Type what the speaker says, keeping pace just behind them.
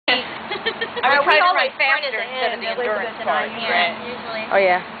I would try to run sprint faster at the instead of end, the Elizabeth endurance and I, part, yeah, right? usually. Oh,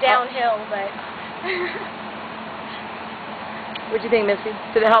 yeah. Downhill, but... What'd you think, Missy?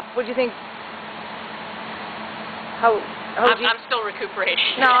 Did it help? What'd you think? I'm still recuperating.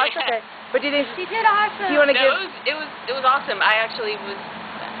 No, it's okay. But do you think... She did awesome. Do you want to give... It was awesome. I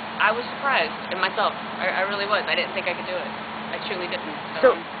was surprised in myself. I really was. I didn't think I could do it. I truly didn't.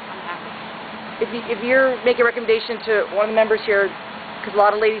 So I'm happy. If you're making a recommendation to one of the members here, because a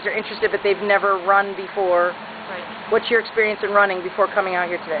lot of ladies are interested but they've never run before, right. What's your experience in running before coming out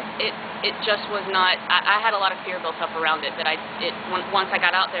here today? It just was not. I had a lot of fear built up around it. That once I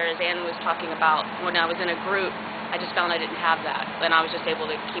got out there, as Ann was talking about, when I was in a group, I just found I didn't have that, and I was just able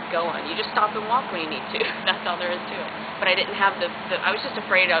to keep going. You just stop and walk when you need to. That's all there is to it. But I didn't have I was just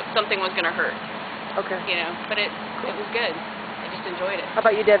afraid of something was going to hurt. Okay. You know, but it was good. I just enjoyed it. How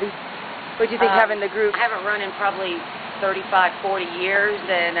about you, Debbie? What do you think having the group? I haven't run in probably 35, 40 years,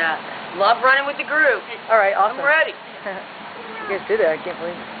 and love running with the group. All right, awesome. I'm ready. You guys did that. I can't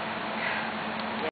believe it.